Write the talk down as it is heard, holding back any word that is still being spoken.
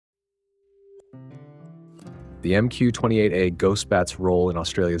The MQ-28A Ghost Bat's role in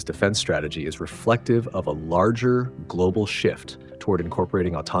Australia's defense strategy is reflective of a larger global shift toward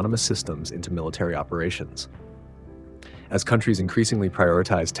incorporating autonomous systems into military operations. As countries increasingly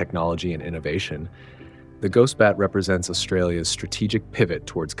prioritize technology and innovation, the Ghost Bat represents Australia's strategic pivot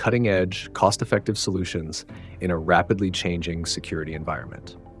towards cutting-edge, cost-effective solutions in a rapidly changing security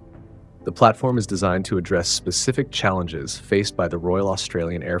environment. The platform is designed to address specific challenges faced by the Royal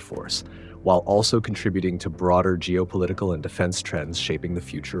Australian Air Force, while also contributing to broader geopolitical and defense trends shaping the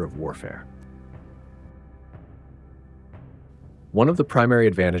future of warfare. One of the primary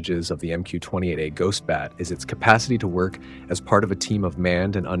advantages of the MQ-28A Ghost Bat is its capacity to work as part of a team of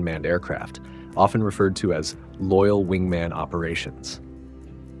manned and unmanned aircraft, often referred to as loyal wingman operations.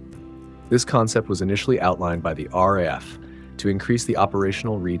 This concept was initially outlined by the RAF to increase the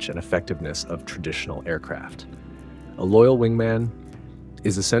operational reach and effectiveness of traditional aircraft. A loyal wingman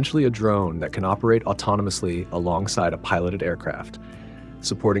is essentially a drone that can operate autonomously alongside a piloted aircraft,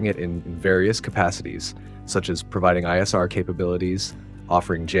 supporting it in various capacities, such as providing ISR capabilities,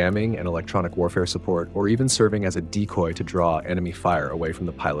 offering jamming and electronic warfare support, or even serving as a decoy to draw enemy fire away from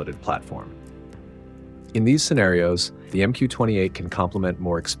the piloted platform. In these scenarios, the MQ-28 can complement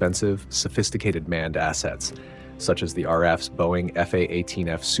more expensive, sophisticated manned assets, such as the RAF's Boeing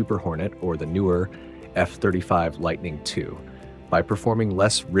FA-18F Super Hornet or the newer F-35 Lightning II, by performing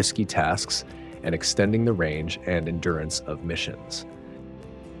less risky tasks and extending the range and endurance of missions.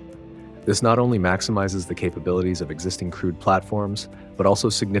 This not only maximizes the capabilities of existing crewed platforms, but also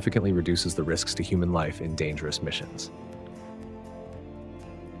significantly reduces the risks to human life in dangerous missions.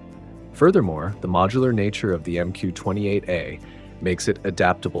 Furthermore, the modular nature of the MQ-28A makes it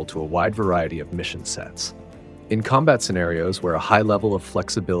adaptable to a wide variety of mission sets. In combat scenarios where a high level of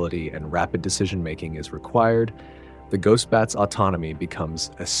flexibility and rapid decision-making is required, the Ghost Bat's autonomy becomes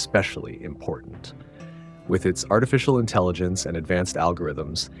especially important. With its artificial intelligence and advanced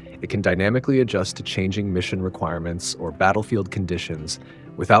algorithms, it can dynamically adjust to changing mission requirements or battlefield conditions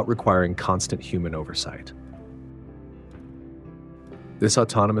without requiring constant human oversight. This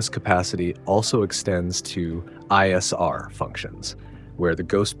autonomous capacity also extends to ISR functions, where the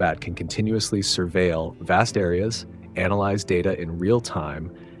Ghost Bat can continuously surveil vast areas, analyze data in real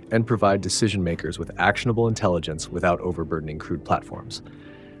time, and provide decision makers with actionable intelligence without overburdening crewed platforms.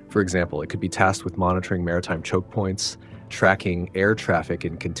 For example, it could be tasked with monitoring maritime choke points, tracking air traffic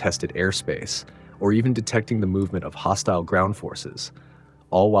in contested airspace, or even detecting the movement of hostile ground forces,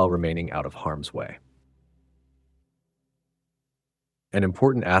 all while remaining out of harm's way. An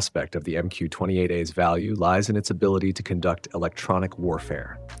important aspect of the MQ-28A's value lies in its ability to conduct electronic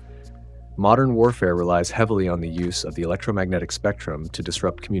warfare. Modern warfare relies heavily on the use of the electromagnetic spectrum to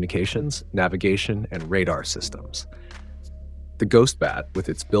disrupt communications, navigation, and radar systems. The Ghost Bat, with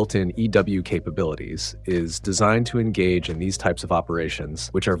its built-in EW capabilities, is designed to engage in these types of operations,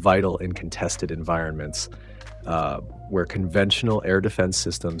 which are vital in contested environments, where conventional air defense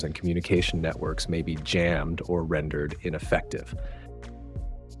systems and communication networks may be jammed or rendered ineffective.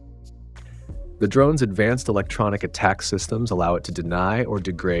 The drone's advanced electronic attack systems allow it to deny or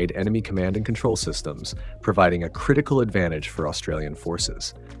degrade enemy command and control systems, providing a critical advantage for Australian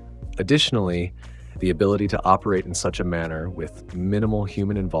forces. Additionally, the ability to operate in such a manner with minimal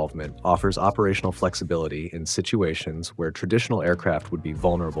human involvement offers operational flexibility in situations where traditional aircraft would be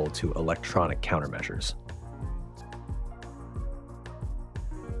vulnerable to electronic countermeasures.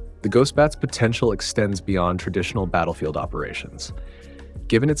 The Ghost Bat's potential extends beyond traditional battlefield operations.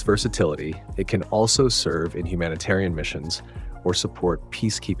 Given its versatility, it can also serve in humanitarian missions or support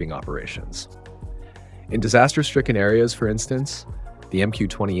peacekeeping operations. In disaster-stricken areas, for instance, the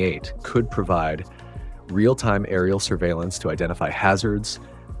MQ-28 could provide real-time aerial surveillance to identify hazards,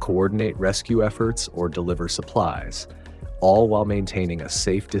 coordinate rescue efforts, or deliver supplies, all while maintaining a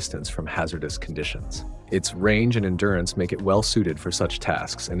safe distance from hazardous conditions. Its range and endurance make it well-suited for such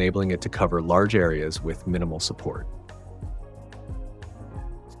tasks, enabling it to cover large areas with minimal support.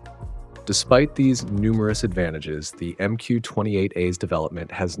 Despite these numerous advantages, the MQ-28A's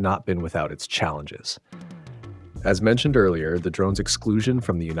development has not been without its challenges. As mentioned earlier, the drone's exclusion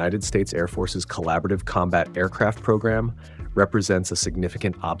from the United States Air Force's Collaborative Combat Aircraft program represents a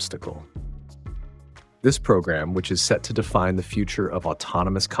significant obstacle. This program, which is set to define the future of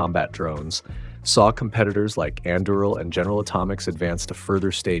autonomous combat drones, saw competitors like Anduril and General Atomics advance to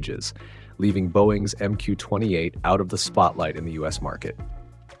further stages, leaving Boeing's MQ-28 out of the spotlight in the US market.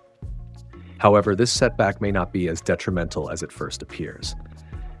 However, this setback may not be as detrimental as it first appears.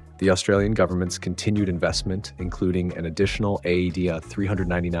 The Australian government's continued investment, including an additional AED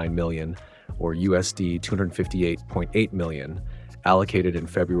 $399 million or USD $258.8 million allocated in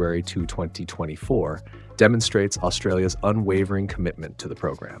February 2024, demonstrates Australia's unwavering commitment to the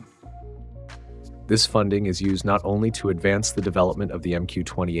program. This funding is used not only to advance the development of the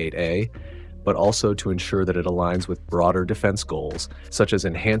MQ-28A, but also to ensure that it aligns with broader defense goals, such as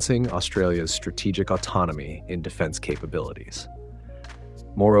enhancing Australia's strategic autonomy in defense capabilities.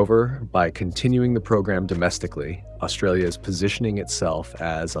 Moreover, by continuing the program domestically, Australia is positioning itself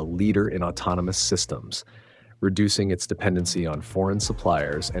as a leader in autonomous systems, reducing its dependency on foreign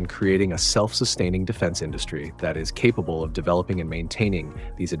suppliers and creating a self-sustaining defense industry that is capable of developing and maintaining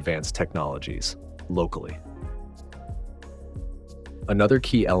these advanced technologies locally. Another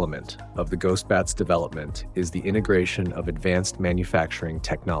key element of the GhostBat's development is the integration of advanced manufacturing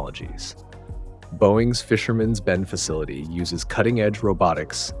technologies. Boeing's Fisherman's Bend facility uses cutting-edge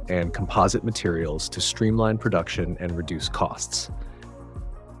robotics and composite materials to streamline production and reduce costs.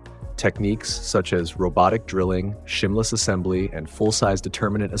 Techniques such as robotic drilling, shimless assembly, and full-size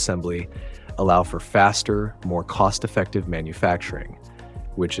determinate assembly allow for faster, more cost-effective manufacturing,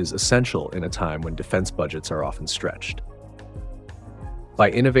 which is essential in a time when defense budgets are often stretched. By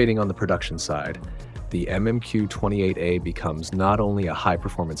innovating on the production side, the MQ-28A becomes not only a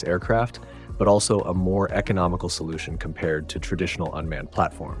high-performance aircraft, but also a more economical solution compared to traditional unmanned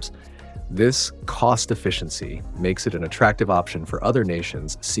platforms. This cost efficiency makes it an attractive option for other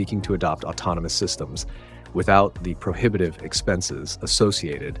nations seeking to adopt autonomous systems without the prohibitive expenses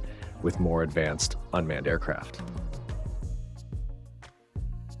associated with more advanced unmanned aircraft.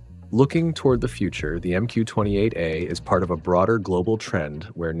 Looking toward the future, the MQ-28A is part of a broader global trend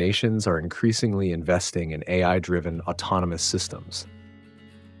where nations are increasingly investing in AI-driven autonomous systems.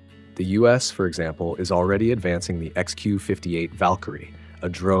 The US, for example, is already advancing the MQ-28 Valkyrie, a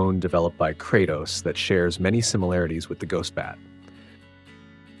drone developed by Kratos that shares many similarities with the GhostBat.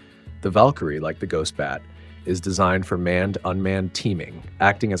 The Valkyrie, like the GhostBat, is designed for manned-unmanned teaming,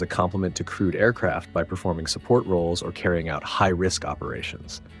 acting as a complement to crewed aircraft by performing support roles or carrying out high-risk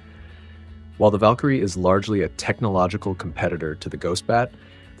operations. While the Valkyrie is largely a technological competitor to the GhostBat,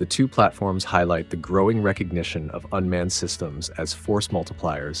 the two platforms highlight the growing recognition of unmanned systems as force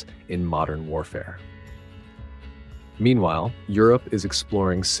multipliers in modern warfare. Meanwhile, Europe is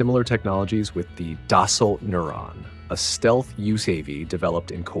exploring similar technologies with the Dassault Neuron, a stealth UAV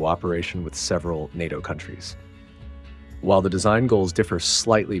developed in cooperation with several NATO countries. While the design goals differ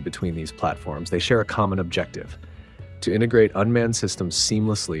slightly between these platforms, they share a common objective: to integrate unmanned systems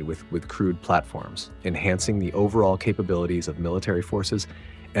seamlessly with crewed platforms, enhancing the overall capabilities of military forces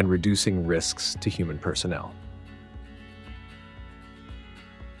and reducing risks to human personnel.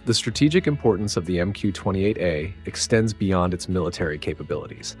 The strategic importance of the MQ-28A extends beyond its military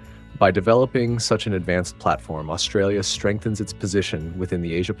capabilities. By developing such an advanced platform, Australia strengthens its position within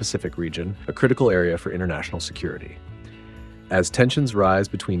the Asia-Pacific region, a critical area for international security. As tensions rise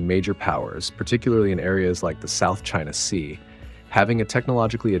between major powers, particularly in areas like the South China Sea, having a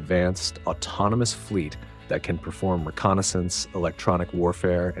technologically advanced, autonomous fleet that can perform reconnaissance, electronic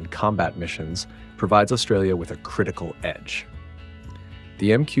warfare, and combat missions provides Australia with a critical edge. The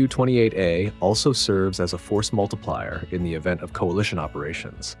MQ-28A also serves as a force multiplier in the event of coalition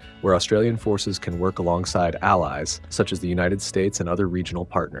operations, where Australian forces can work alongside allies, such as the United States and other regional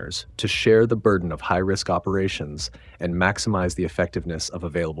partners, to share the burden of high-risk operations and maximize the effectiveness of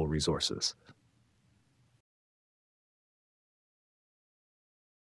available resources.